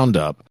Pendleton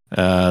Roundup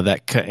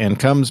and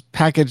comes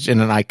packaged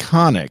in an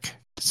iconic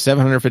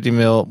 750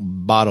 ml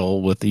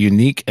bottle with a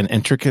unique and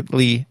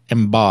intricately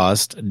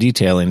embossed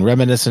detailing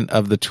reminiscent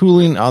of the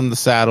tooling on the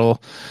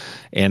saddle,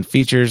 and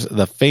features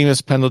the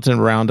famous Pendleton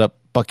Roundup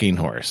bucking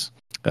horse.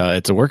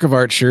 It's a work of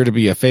art sure to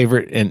be a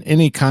favorite in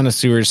any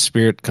connoisseur's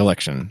spirit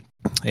collection.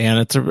 And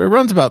it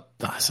runs about,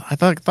 I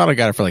thought I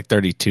got it for like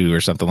 32 or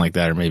something like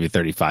that, or maybe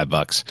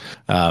 $35.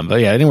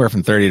 But yeah, anywhere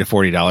from $30 to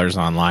 $40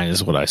 online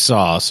is what I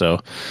saw. So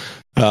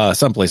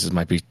some places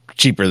might be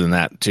cheaper than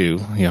that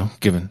too,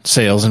 given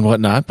sales and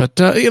whatnot. But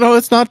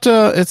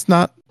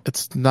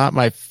it's not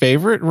my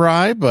favorite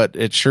rye, but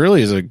it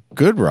surely is a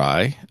good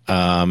rye.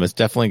 It's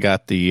definitely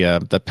got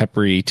the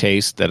peppery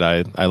taste that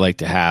I like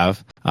to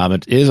have.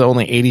 It is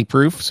only 80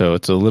 proof, so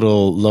it's a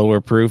little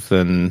lower proof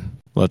than,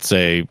 let's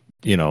say,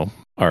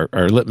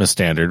 our litmus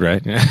standard,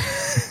 right?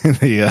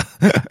 the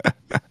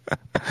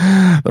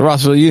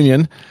Rossville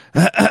Union.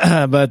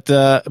 but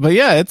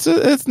yeah,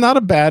 it's not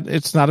a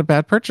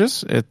bad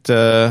purchase.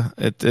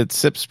 It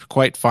sips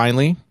quite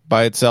finely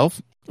by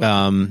itself.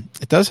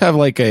 It does have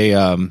like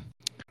a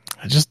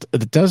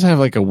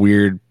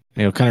weird,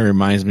 kind of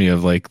reminds me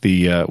of like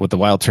with the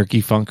Wild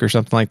Turkey funk or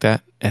something like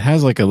that. It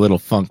has like a little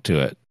funk to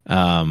it.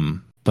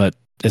 But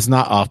it's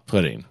not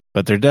off-putting,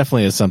 but there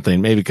definitely is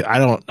something. Maybe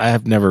I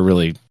have never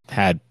really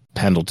had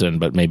Pendleton,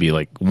 but maybe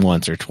like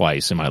once or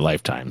twice in my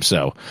lifetime.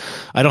 So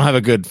I don't have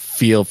a good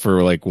feel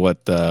for like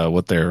what their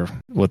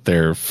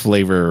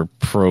flavor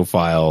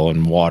profile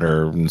and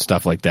water and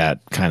stuff like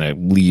that kind of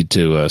lead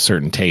to a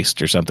certain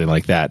taste or something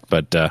like that.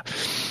 But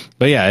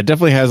yeah, it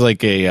definitely has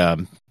like a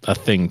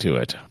thing to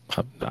it.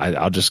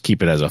 I'll just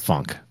keep it as a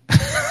funk.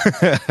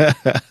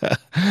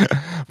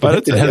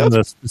 But it has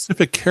a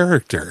specific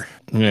character.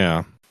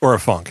 Yeah. Or a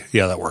funk.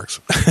 Yeah, that works.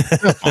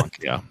 A funk,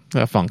 yeah.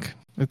 A funk.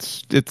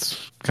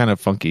 It's kind of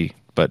funky,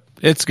 but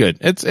it's good.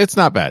 It's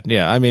not bad.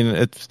 Yeah, I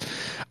mean,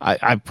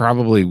 I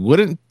probably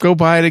wouldn't go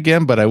buy it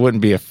again, but I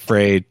wouldn't be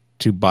afraid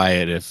to buy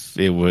it if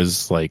it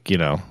was like,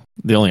 the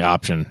only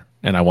option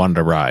and I wanted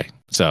a rye.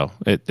 So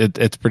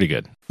it's pretty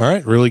good. All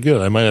right, really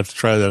good. I might have to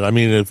try that. I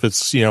mean, if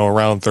it's,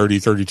 around $30,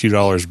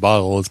 $32 a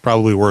bottle, it's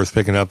probably worth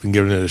picking up and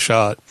giving it a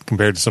shot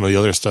compared to some of the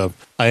other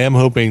stuff. I am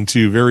hoping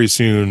to very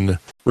soon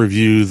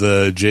review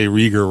the J.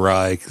 Rieger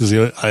rye because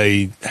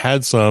I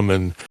had some,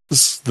 and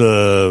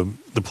the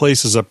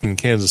places up in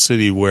Kansas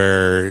City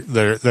where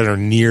that are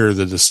near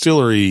the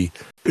distillery,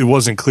 it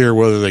wasn't clear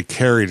whether they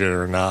carried it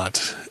or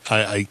not.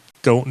 I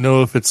don't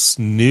know if it's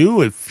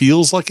new. It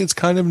feels like it's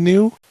kind of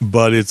new,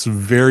 but it's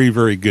very,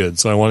 very good.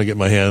 So I want to get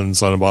my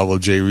hands on a bottle of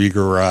J.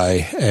 Rieger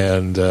rye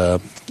and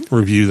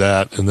review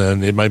that. And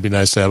then it might be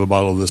nice to have a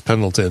bottle of this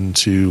Pendleton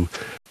to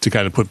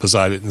kind of put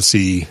beside it and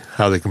see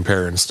how they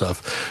compare and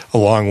stuff,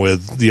 along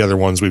with the other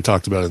ones we've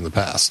talked about in the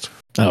past.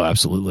 Oh,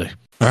 absolutely.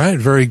 All right,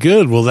 very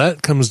good. Well,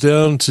 that comes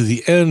down to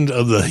the end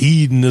of the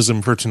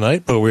hedonism for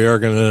tonight, but we are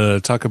going to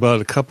talk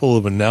about a couple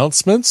of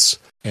announcements.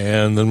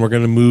 And then we're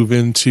going to move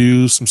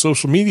into some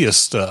social media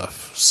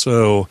stuff.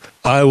 So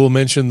I will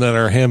mention that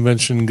our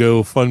Hamvention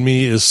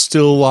GoFundMe is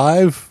still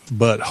live,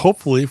 but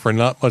hopefully for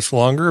not much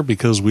longer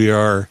because we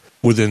are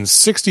within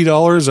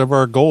 $60 of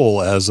our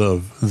goal as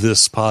of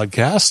this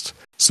podcast.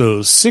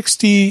 So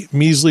 $60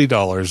 measly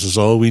is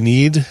all we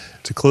need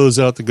to close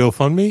out the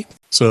GoFundMe.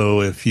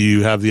 So if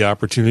you have the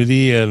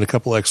opportunity and a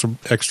couple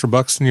extra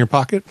bucks in your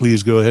pocket,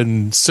 please go ahead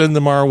and send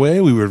them our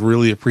way. We would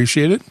really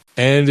appreciate it.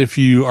 And if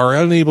you are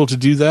unable to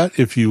do that,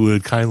 if you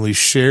would kindly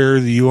share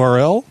the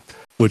URL,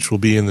 which will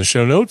be in the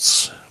show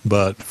notes.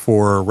 But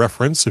for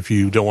reference, if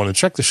you don't want to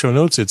check the show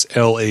notes, it's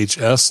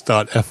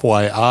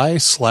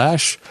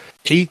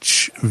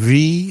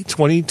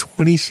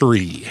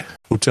lhs.fyi/HV2023.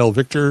 Hotel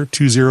Victor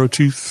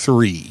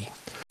 2023.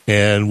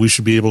 And we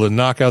should be able to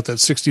knock out that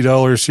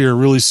 $60 here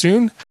really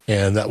soon.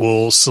 And that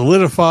will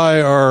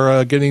solidify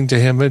our getting to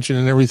Hamvention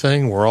and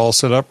everything. We're all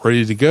set up,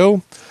 ready to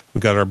go.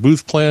 We've got our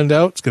booth planned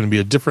out. It's going to be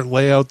a different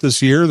layout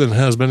this year than it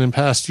has been in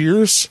past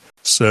years.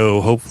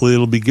 So hopefully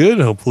it'll be good.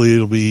 Hopefully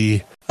it'll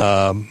be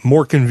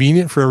more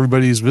convenient for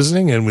everybody who's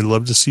visiting. And we'd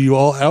love to see you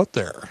all out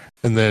there.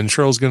 And then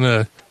Cheryl's going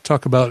to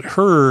talk about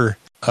her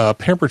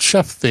Pampered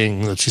Chef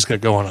thing that she's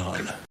got going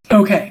on.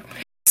 Okay.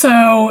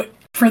 So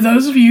for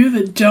those of you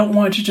that don't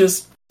want to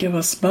just give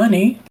us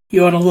money,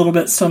 you want a little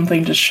bit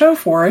something to show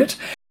for it,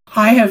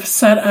 I have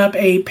set up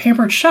a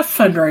Pampered Chef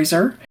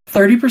fundraiser.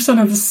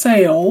 30% of the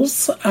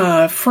sales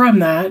from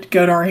that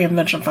go to our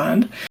Hamvention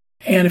Fund.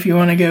 And if you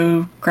want to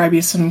go grab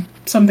you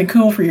something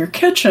cool for your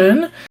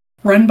kitchen,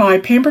 run by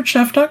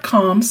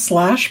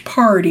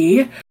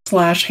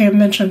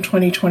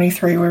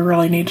pamperedchef.com/party/Hamvention2023. We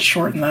really need to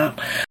shorten that.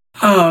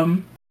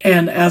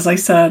 And as I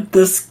said,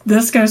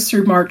 this goes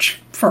through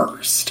March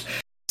 1st.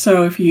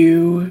 So if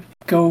you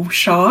go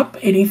shop,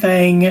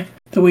 anything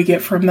that we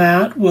get from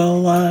that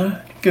will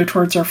go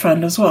towards our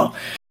fund as well.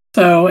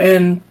 So,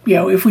 and,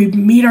 if we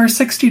meet our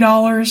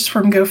 $60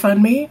 from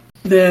GoFundMe,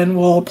 then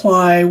we'll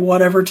apply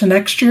whatever to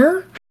next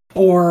year,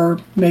 or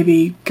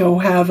maybe go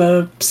have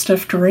a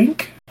stiff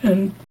drink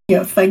and,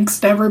 thanks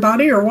to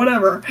everybody or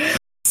whatever.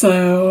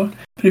 So,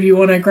 but if you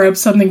want to grab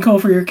something cool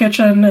for your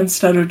kitchen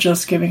instead of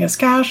just giving us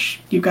cash,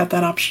 you've got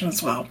that option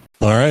as well.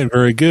 All right,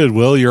 very good.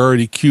 Well, you're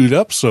already queued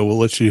up, so we'll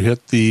let you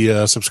hit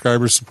the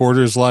subscribers,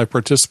 supporters, live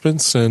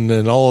participants, and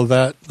all of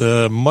that.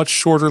 Much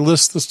shorter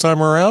list this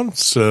time around,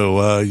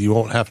 so you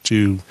won't have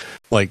to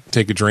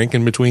take a drink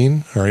in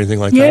between or anything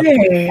like that.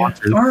 Yay!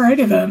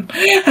 Alrighty then.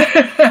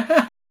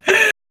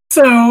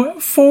 So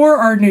for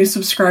our new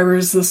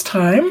subscribers this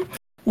time,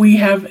 we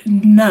have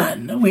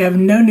none. We have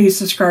no new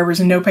subscribers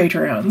and no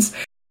Patreons.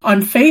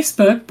 On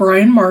Facebook,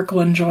 Brian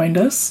Markland joined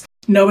us.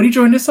 Nobody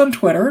joined us on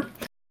Twitter.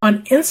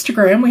 On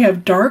Instagram, we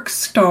have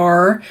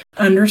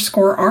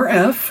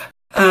darkstar_RF,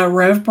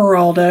 Rev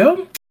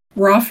Beraldo,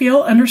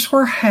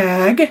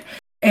 Raphael_Hag,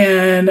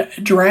 and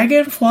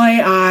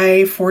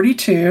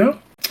Dragonfly-I42.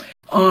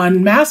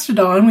 On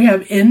Mastodon, we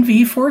have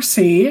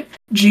NV4C,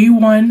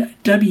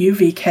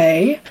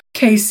 G1WVK,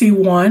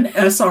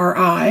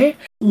 KC1SRI,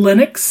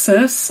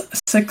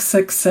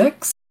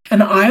 LinuxSys666,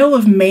 and Isle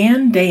of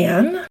Man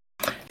Dan.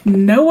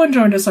 No one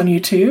joined us on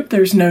YouTube.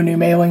 There's no new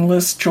mailing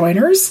list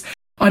joiners.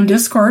 On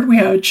Discord, we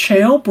have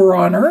Chael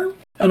Bronner,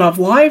 and on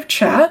live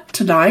chat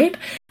tonight,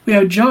 we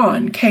have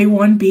John,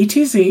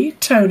 K1BTZ,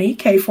 Tony,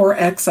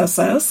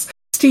 K4XSS,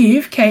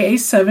 Steve,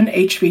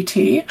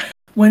 KA7HVT,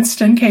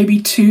 Winston,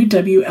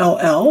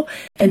 KB2WLL,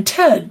 and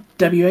Ted,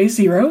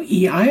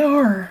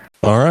 WA0EIR.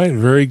 All right,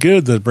 very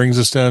good. That brings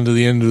us down to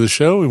the end of the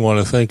show. We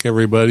want to thank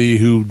everybody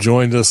who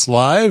joined us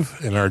live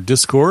in our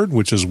Discord,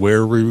 which is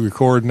where we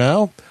record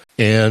now.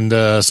 And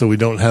so we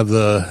don't have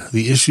the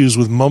issues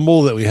with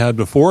mumble that we had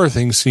before.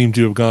 Things seem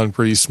to have gone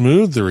pretty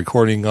smooth. The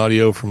recording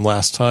audio from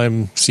last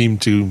time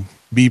seemed to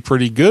be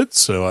pretty good,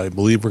 so I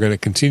believe we're going to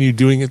continue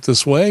doing it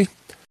this way.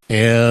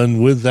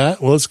 And with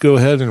that, let's go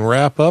ahead and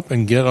wrap up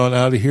and get on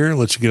out of here and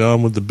let you get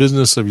on with the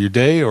business of your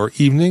day or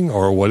evening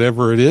or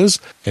whatever it is.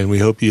 And we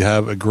hope you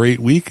have a great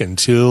week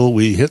until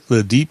we hit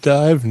the deep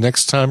dive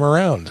next time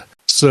around.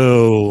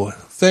 So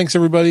thanks,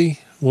 everybody.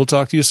 We'll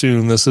talk to you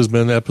soon. This has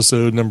been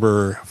episode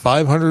number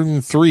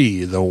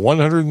 503, the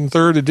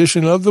 103rd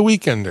edition of The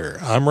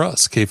Weekender. I'm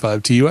Russ,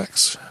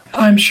 K5TUX.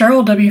 I'm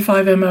Cheryl,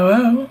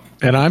 W5MOO.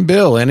 And I'm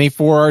Bill,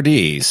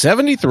 NE4RD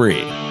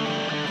 73.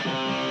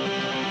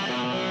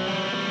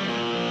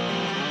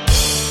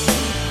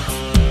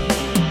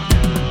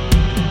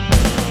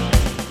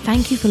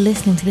 Thank you for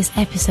listening to this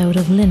episode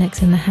of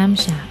Linux in the Ham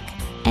Shack.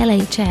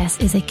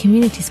 LHS is a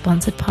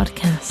community-sponsored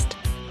podcast.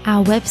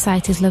 Our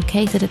website is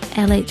located at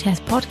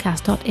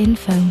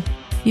lhspodcast.info.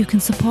 You can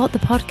support the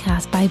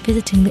podcast by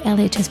visiting the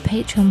LHS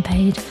Patreon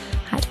page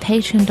at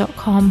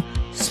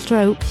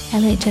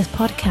patreon.com/LHS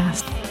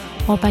podcast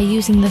or by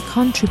using the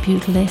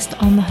contribute list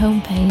on the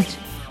homepage.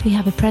 We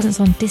have a presence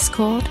on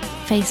Discord,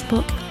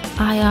 Facebook,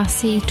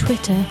 IRC,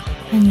 Twitter,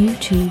 and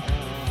YouTube.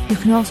 You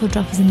can also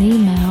drop us an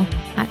email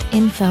at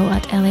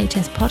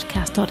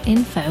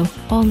info@lhspodcast.info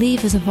or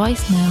leave us a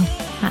voicemail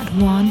at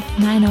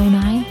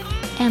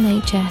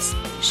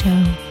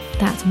 1-909-LHS-SHOW.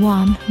 That's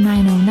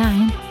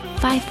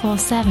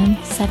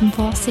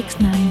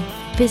 1-909-547-7469.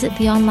 Visit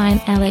the online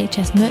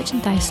LHS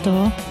merchandise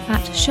store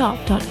at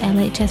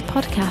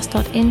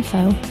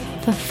shop.lhspodcast.info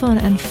for fun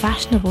and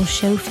fashionable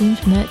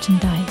show-themed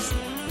merchandise.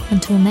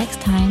 Until next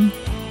time,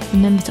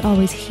 remember to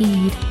always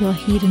heed your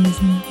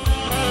hedonism.